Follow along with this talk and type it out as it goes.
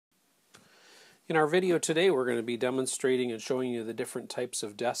In our video today, we're going to be demonstrating and showing you the different types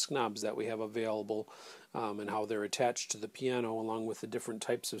of desk knobs that we have available and how they're attached to the piano, along with the different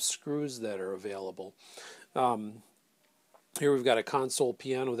types of screws that are available. Here we've got a console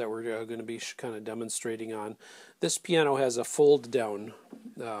piano that we're going to be kind of demonstrating on. This piano has a fold-down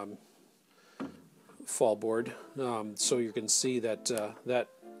fall board, so you can see that that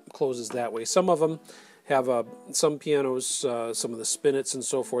closes that way. Some of them have some pianos, some of the spinets and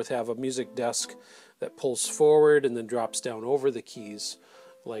so forth, have a music desk that pulls forward and then drops down over the keys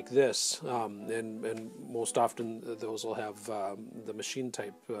like this, and most often those will have the machine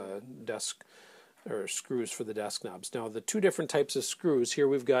type desk or screws for the desk knobs. Now the two different types of screws here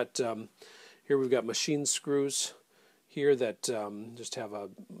we've got machine screws here that just have a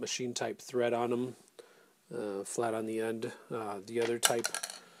machine type thread on them, flat on the end. The other type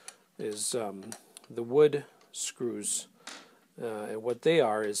is the wood screws, and what they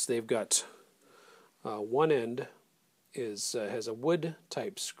are is they've got one end has a wood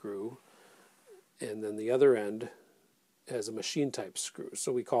type screw, and then the other end has a machine type screw.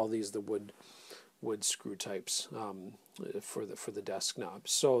 So we call these the wood screw types for the desk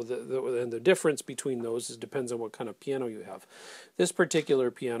knobs. So the difference between those depends on what kind of piano you have. This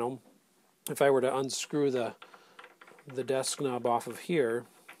particular piano, if I were to unscrew the desk knob off of here,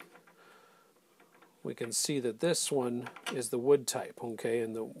 we can see that this one is the wood type. Okay,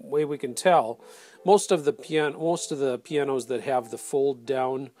 and the way we can tell, most of the pianos that have the fold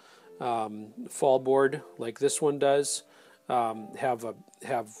down fall board, like this one does, have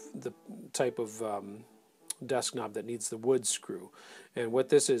the type of desk knob that needs the wood screw. And what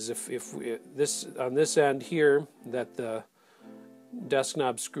this is, if this on this end here that the desk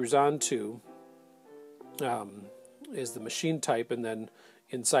knob screws onto is the machine type, and then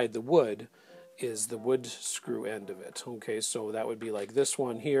inside the wood is the wood screw end of it. Okay, so that would be like this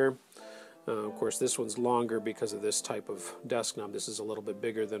one here. Of course, this one's longer because of this type of desk knob. This is a little bit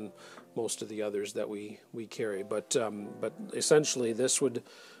bigger than most of the others that we carry. But essentially, the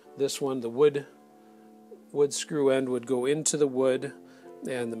wood screw end would go into the wood,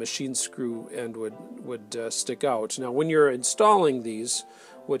 and the machine screw end would stick out. Now, when you're installing these,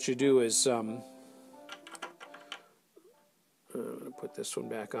 what you do is I'm going to put this one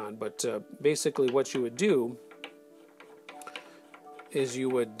back on, but basically what you would do is you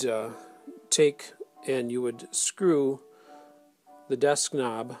would take and you would screw the desk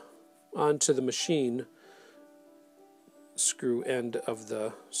knob onto the machine screw end of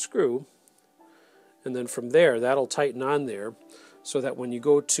the screw, and then from there that'll tighten on there so that when you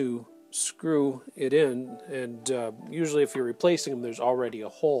go to screw it in, and usually if you're replacing them, there's already a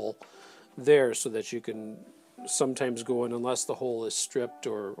hole there so that you can sometimes go in, unless the hole is stripped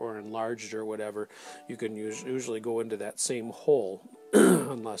or enlarged or whatever, you can usually go into that same hole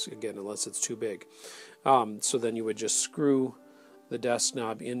unless it's too big. So then you would just screw the desk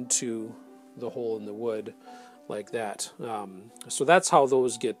knob into the hole in the wood like that. So that's how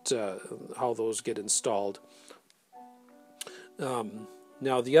those get installed.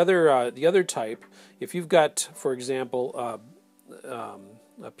 Now the other type, if you've got, for example,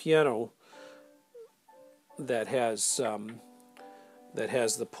 a piano that has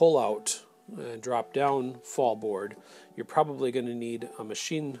the pull-out and drop-down fall board, you're probably going to need a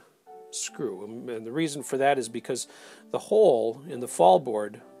machine screw. And the reason for that is because the hole in the fall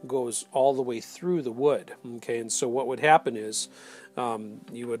board goes all the way through the wood. Okay, and so what would happen is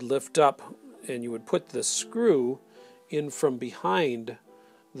you would lift up and you would put the screw in from behind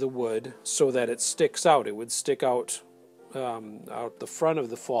the wood so that it sticks out. It would stick out the front of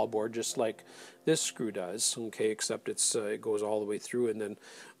the fall board, just like this screw does. Okay, except it goes all the way through, and then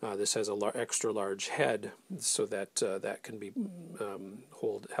this has a extra large head so that that can be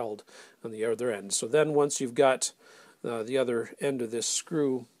held on the other end. So then once you've got the other end of this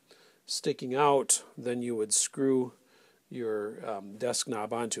screw sticking out, then you would screw your desk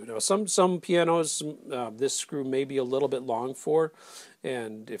knob onto it. Now some pianos this screw may be a little bit long for,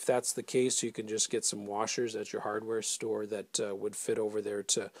 and if that's the case, you can just get some washers at your hardware store that would fit over there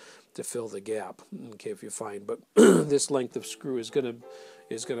to fill the gap. Okay, if you find, but this length of screw is gonna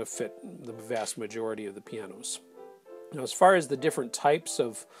fit the vast majority of the pianos. Now, as far as the different types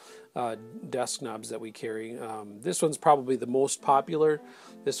of desk knobs that we carry, this one's probably the most popular.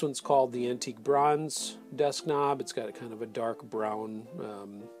 This one's called the antique bronze desk knob. It's got a kind of a dark brown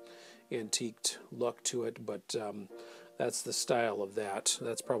antiqued look to it, but that's the style of that.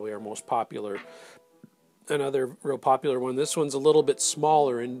 That's probably our most popular. Another real popular one, this one's a little bit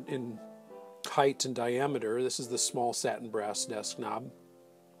smaller in height and diameter. This is the small satin brass desk knob.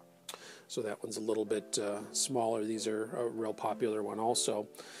 So that one's a little bit smaller. These are a real popular one also.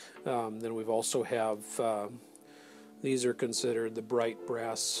 Then we've also have, these are considered the bright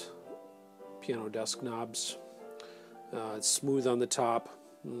brass piano desk knobs. It's smooth on the top,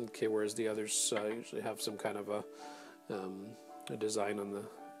 okay, whereas the others usually have some kind of a design on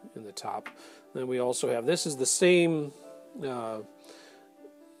in the top. Then we also have, this is the same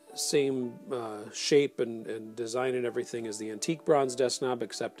shape and design and everything as the antique bronze desk knob,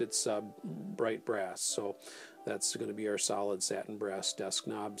 except it's bright brass. So that's going to be our solid satin brass desk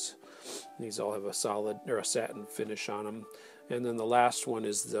knobs. These all have a solid or a satin finish on them. And then the last one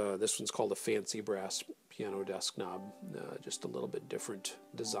is this one's called a fancy brass piano desk knob, just a little bit different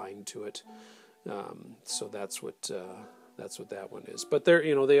design to it. So that's what that one is. But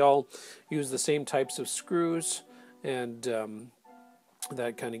they're, they all use the same types of screws, and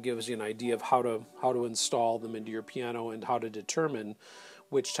that kind of gives you an idea of how to install them into your piano and how to determine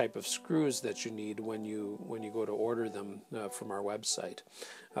which type of screws that you need when you go to order them from our website.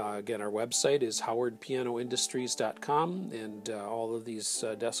 Again, our website is howardpianoindustries.com, and all of these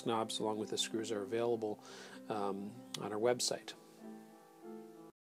desk knobs along with the screws are available on our website.